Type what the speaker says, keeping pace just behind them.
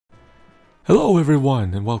Hello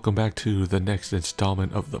everyone, and welcome back to the next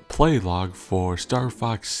installment of the playlog for Star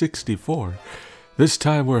Fox 64. This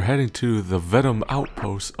time we're heading to the Venom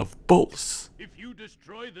outpost of Bolse. If you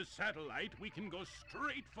destroy the satellite, we can go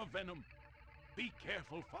straight for Venom. Be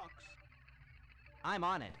careful, Fox. I'm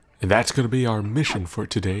on it. And that's going to be our mission for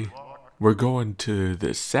today. We're going to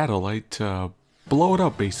this satellite to blow it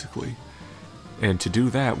up, basically. And to do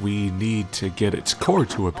that, we need to get its core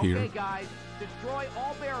to appear. Okay, guys, destroy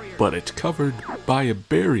all barriers. But it's covered by a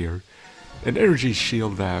barrier, an energy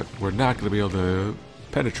shield that we're not going to be able to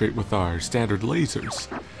penetrate with our standard lasers.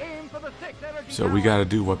 Aim for the 6 energy So we got to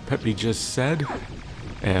do what Peppy just said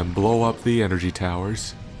and blow up the energy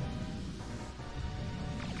towers.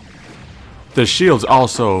 The shields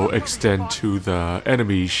also extend to the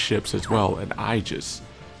enemy ships as well, and I just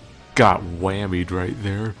got whammied right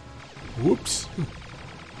there. Whoops.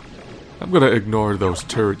 I'm going to ignore those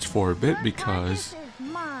turrets for a bit because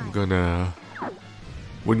I'm gonna,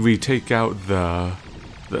 when we take out the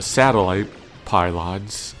satellite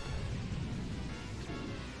pylons,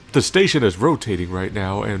 the station is rotating right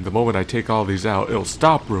now, and the moment I take all these out, it'll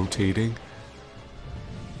stop rotating.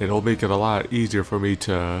 It'll make it a lot easier for me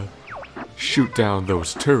to shoot down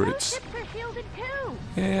those turrets.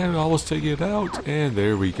 And almost take it out, and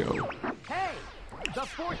there we go. Hey, the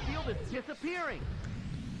force field is disappearing.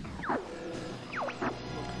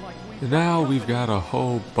 And now we've got a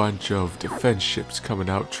whole bunch of defense ships coming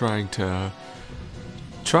out trying to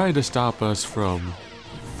stop us from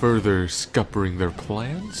further scuppering their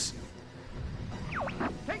plans.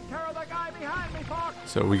 Take care of the guy behind me, Fox.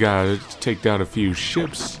 So we gotta take down a few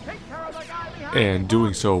ships, Take care of the guy behind me. and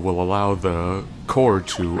doing so will allow the core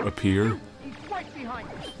to appear. He's right behind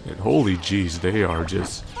us. And holy jeez, they are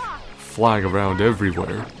just flying around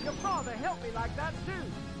everywhere. Your father helped me like that too.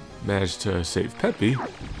 Managed to save Peppy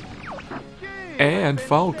and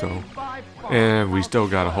Falco. And we still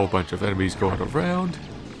got a whole bunch of enemies going around.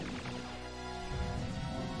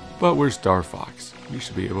 But we're Star Fox. We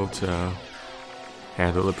should be able to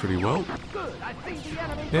handle it pretty well. Good. I see the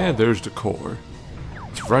enemy. And there's the core.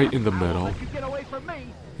 It's right in the middle. Let you get away from me.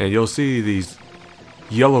 And you'll see these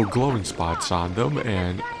yellow glowing spots on them.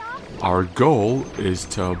 And our goal is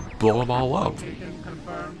to blow them all up.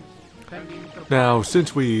 Now,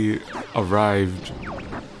 since we arrived,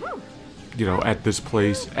 at this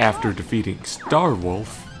place after defeating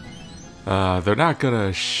Starwolf, they're not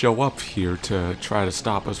gonna show up here to try to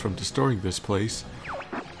stop us from destroying this place.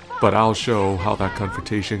 But I'll show how that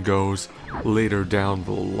confrontation goes later down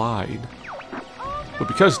the line. But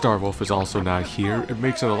because Starwolf is also not here, it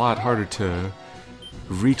makes it a lot harder to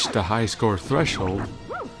reach the high score threshold.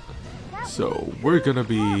 So we're gonna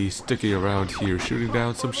be sticking around here, shooting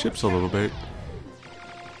down some ships a little bit.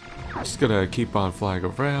 Just gonna keep on flying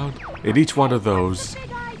around. And each one of those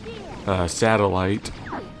satellite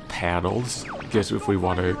panels, I guess if we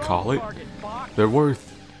want to call it, they're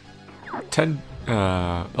worth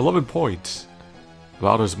 11 points.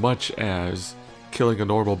 About as much as killing a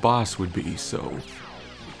normal boss would be, so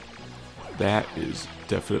that is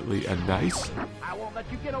definitely a nice. I won't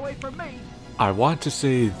let you get away from me. I want to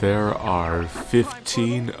say there are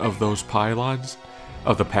 15 of those pylons,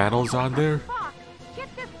 of the panels on there,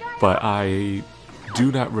 but I do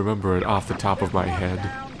not remember it off the top of my head.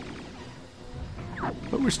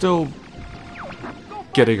 But we're still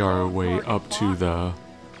getting our way up to the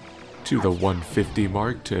 150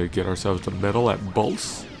 mark to get ourselves the medal at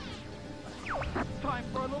Bolse. Time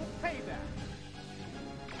for a little payback.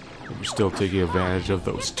 And we're still taking advantage of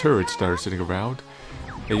those turrets that are sitting around.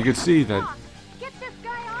 And you can see that,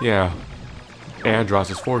 yeah,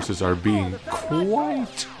 Andross's forces are being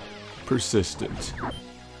quite persistent.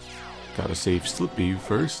 Gotta save Slippy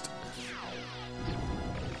first.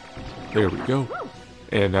 There we go.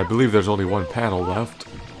 And I believe there's only one panel left,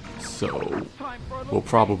 so we'll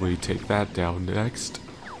probably take that down next.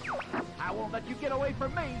 I won't let you get away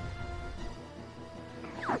from me.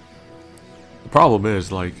 The problem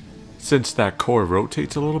is, since that core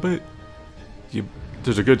rotates a little bit,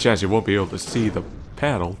 there's a good chance you won't be able to see the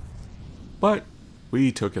panel, but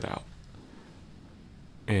we took it out.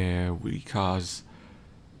 And we cause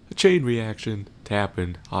a chain reaction to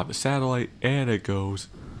happen on the satellite, and it goes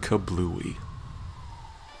kablooey.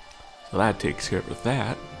 So that takes care of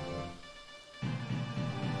that.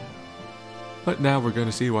 But now we're going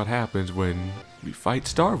to see what happens when we fight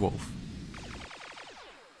Starwolf.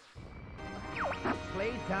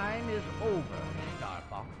 Playtime is over, Star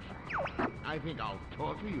Fox. I think I'll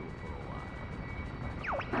torture you for a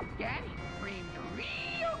while. Daddy screamed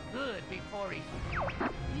real good before he...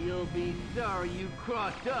 You'll be sorry you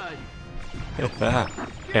crossed us.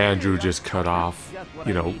 Andrew just cut off,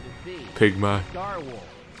 you know, Pigma.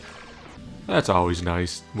 That's always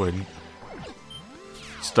nice when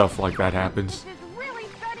stuff like that happens.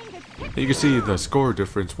 You can see the score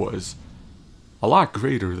difference was a lot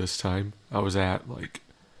greater this time. I was at like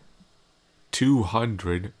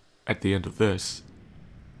 200 at the end of this.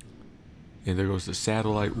 And there goes the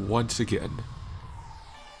satellite once again.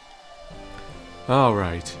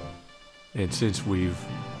 Alright. And since we've,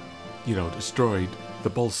 you know, destroyed the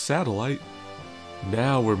Bolse satellite,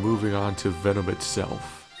 now we're moving on to Venom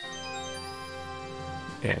itself.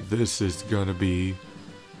 And this is gonna be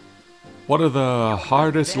one of the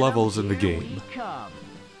hardest levels in the game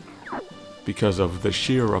because of the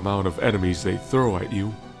sheer amount of enemies they throw at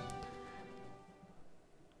you.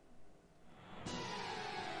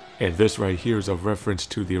 And this right here is a reference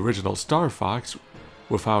to the original Star Fox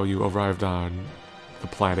with how you arrived on the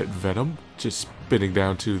planet Venom, just spinning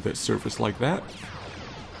down to the surface like that.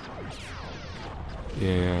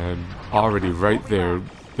 And already right there,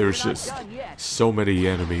 there's just so many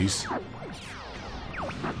enemies.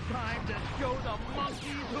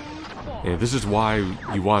 And this is why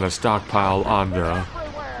you want to stockpile on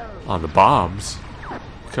the bombs,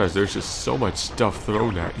 because there's just so much stuff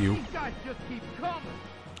thrown at you.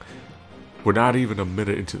 We're not even a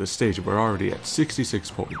minute into the stage, and we're already at 66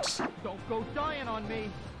 points. Don't go dying on me.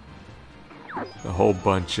 A whole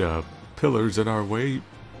bunch of pillars in our way.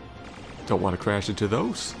 Don't want to crash into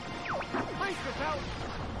those.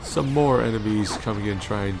 Some more enemies coming in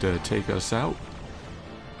trying to take us out.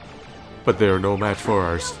 But they're no match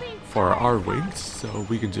for our wings, so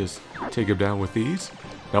we can just take them down with these.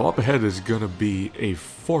 Now up ahead is gonna be a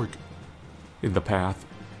fork in the path.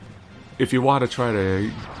 If you want to try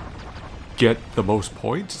to get the most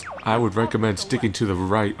points, I would recommend sticking to the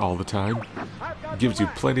right all the time. It gives you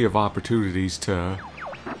plenty of opportunities to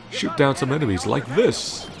shoot down some enemies like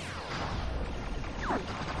this.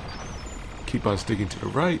 Keep on sticking to the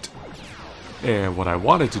right. And what I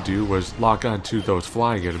wanted to do was lock onto those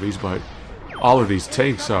flying enemies, but all of these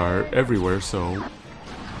tanks are everywhere, so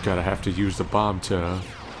gotta have to use the bomb to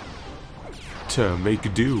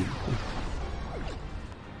make do.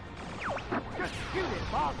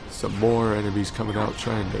 Some more enemies coming out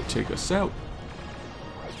trying to take us out.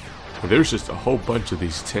 And there's just a whole bunch of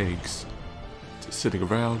these tanks just sitting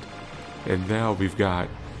around. And now we've got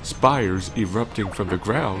spires erupting from the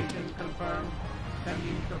ground.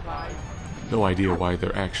 No idea why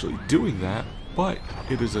they're actually doing that, but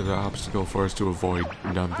it is an obstacle for us to avoid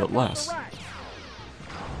nonetheless.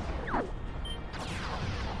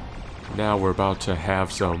 Now we're about to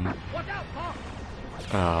have some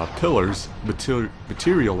pillars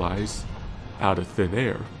materialize out of thin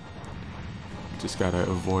air. Just gotta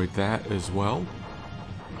avoid that as well.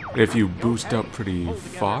 If you boost up pretty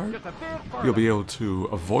far, you'll be able to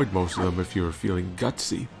avoid most of them if you're feeling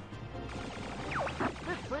gutsy.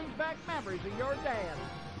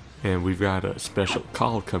 And we've got a special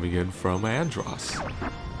call coming in from Andross.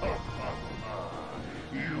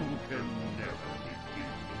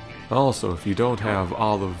 Also, if you don't have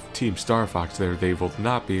all of Team Star Fox there, they will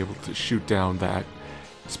not be able to shoot down that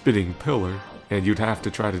spinning pillar, and you'd have to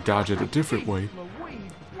try to dodge it a different way.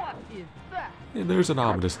 And there's an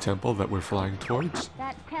ominous temple that we're flying towards.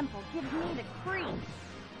 That temple gives me the creeps.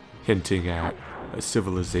 Hinting at a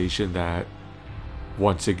civilization that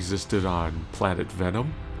once existed on planet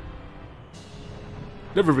Venom.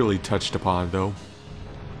 Never really touched upon though.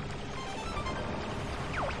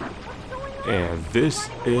 And this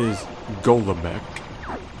is Golemek.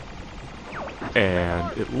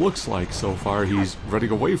 And it looks like so far he's running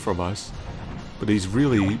away from us, but he's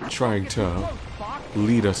really trying to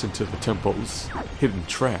lead us into the temple's hidden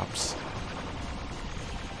traps.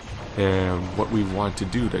 And what we want to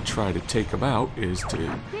do to try to take him out is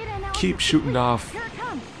to keep shooting off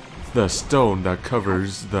the stone that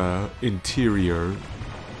covers the interior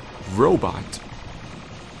robot.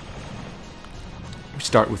 We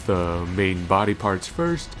start with the main body parts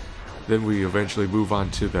first, then we eventually move on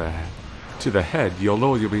to the head. You'll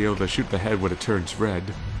know you'll be able to shoot the head when it turns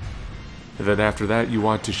red. And then after that you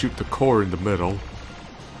want to shoot the core in the middle.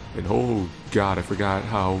 And oh god, I forgot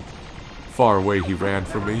how far away he ran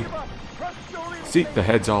from me. See, the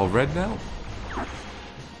head's all red now.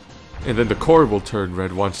 And then the core will turn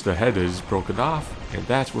red once the head is broken off, and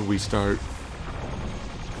that's when we start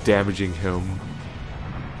damaging him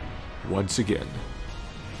once again.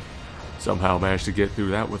 Somehow managed to get through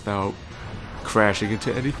that without crashing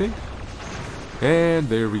into anything. And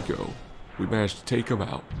there we go. We managed to take him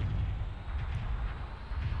out.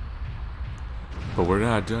 But we're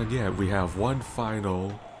not done yet. We have one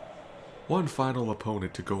final one final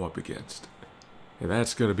opponent to go up against. And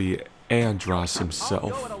that's going to be Andross I'll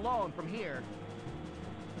himself. go it alone from here.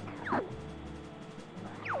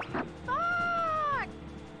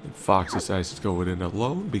 And Fox decides to go it in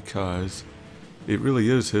alone because it really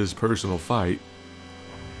is his personal fight.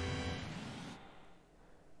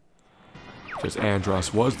 Because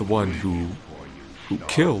Andross was the one who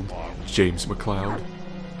killed James McCloud.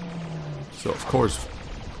 So of course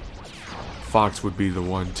Fox would be the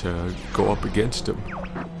one to go up against him. You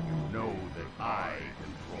know that I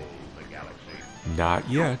control the galaxy. Not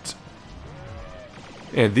yet.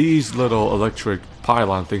 And these little electric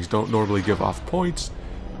pylon things don't normally give off points,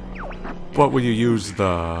 but when you use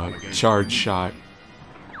the charge shot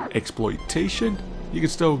exploitation, you can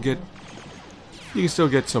still get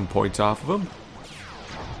some points off of them.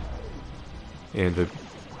 And to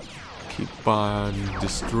keep on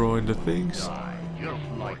destroying the things. Just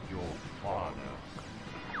like your father.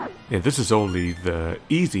 And this is only the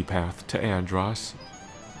easy path to Andross.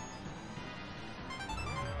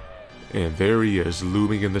 And there he is,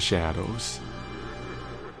 looming in the shadows.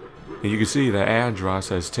 And you can see that Andross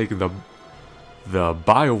has taken the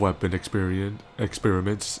bioweapon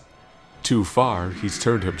experiments too far. He's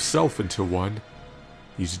turned himself into one.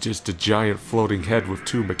 He's just a giant floating head with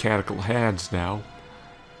two mechanical hands now.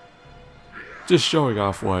 Just showing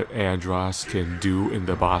off what Andross can do in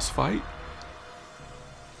the boss fight.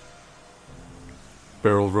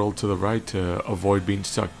 Barrel roll to the right to avoid being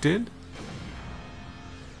sucked in.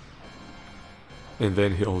 And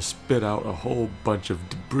then he'll spit out a whole bunch of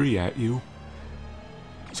debris at you.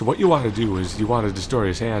 So what you want to do is you want to destroy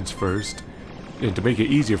his hands first. And to make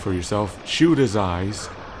it easier for yourself, shoot his eyes.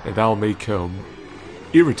 And that'll make him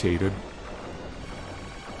irritated.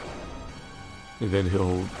 And then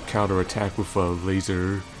he'll counterattack with a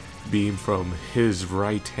laser beam from his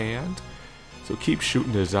right hand. So keep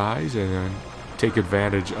shooting his eyes and then take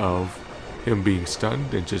advantage of him being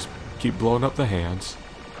stunned and just keep blowing up the hands.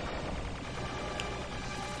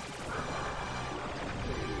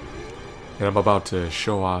 And I'm about to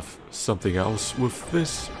show off something else with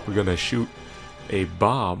this. We're gonna shoot a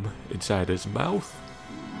bomb inside his mouth.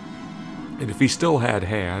 And if he still had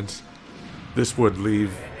hands, this would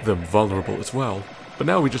leave them vulnerable as well. But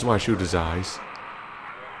now we just want to shoot his eyes.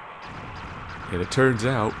 And it turns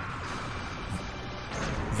out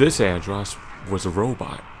this Andross was a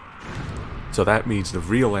robot. So that means the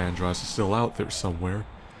real Andross is still out there somewhere.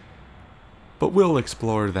 But we'll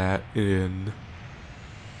explore that in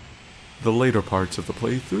the later parts of the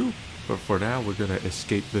playthrough. But for now, we're going to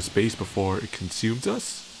escape this base before it consumes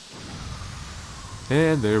us.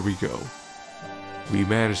 And there we go. We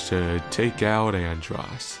managed to take out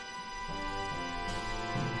Andross.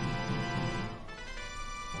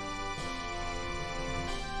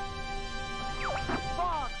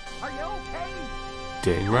 Fox, are you okay?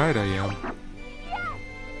 Dang right I am. Yes!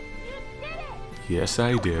 You did it! Yes,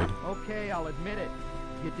 I did. Okay, I'll admit it.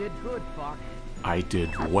 You did good, Fox. I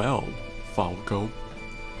did well, Falco.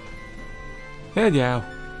 And yeah,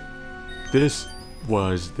 this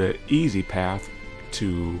was the easy path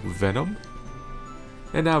to Venom.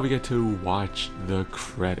 And now we get to watch the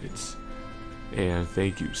credits. And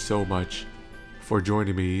thank you so much for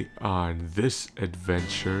joining me on this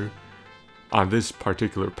adventure, on this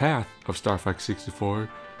particular path of Star Fox 64.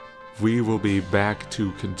 We will be back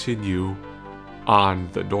to continue on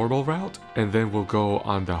the normal route, and then we'll go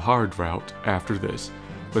on the hard route after this.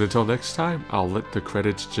 But until next time, I'll let the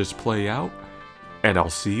credits just play out, and I'll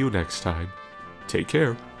see you next time. Take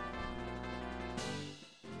care.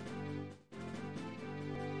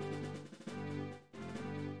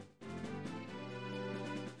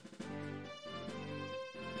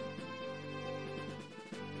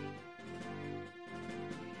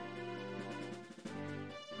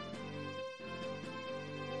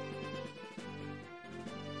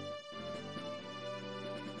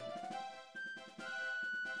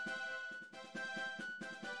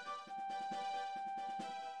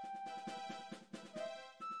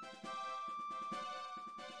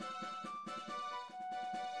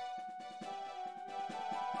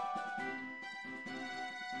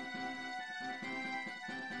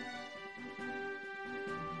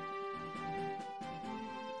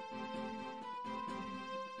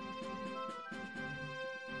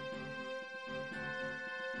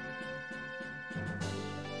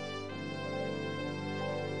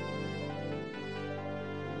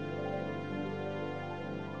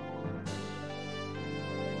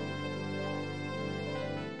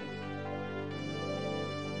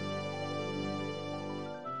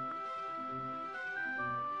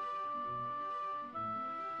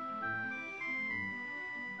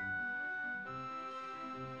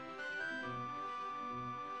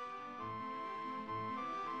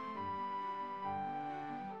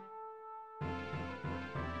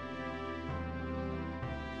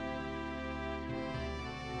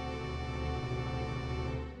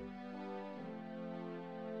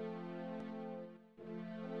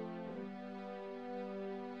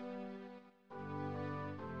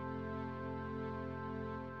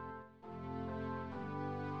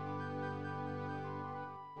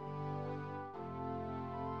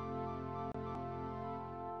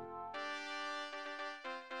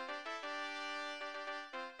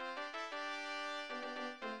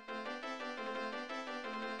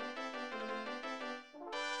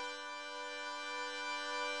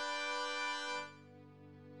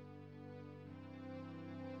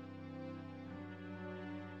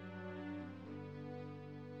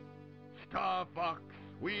 Star Fox,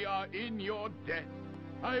 we are in your debt.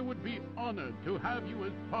 I would be honored to have you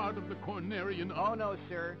as part of the Cornerian Oh, no,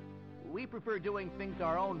 sir. We prefer doing things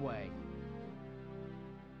our own way.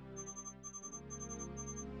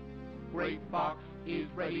 Great Fox is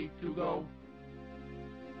ready to go.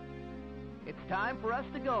 It's time for us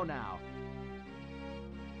to go now.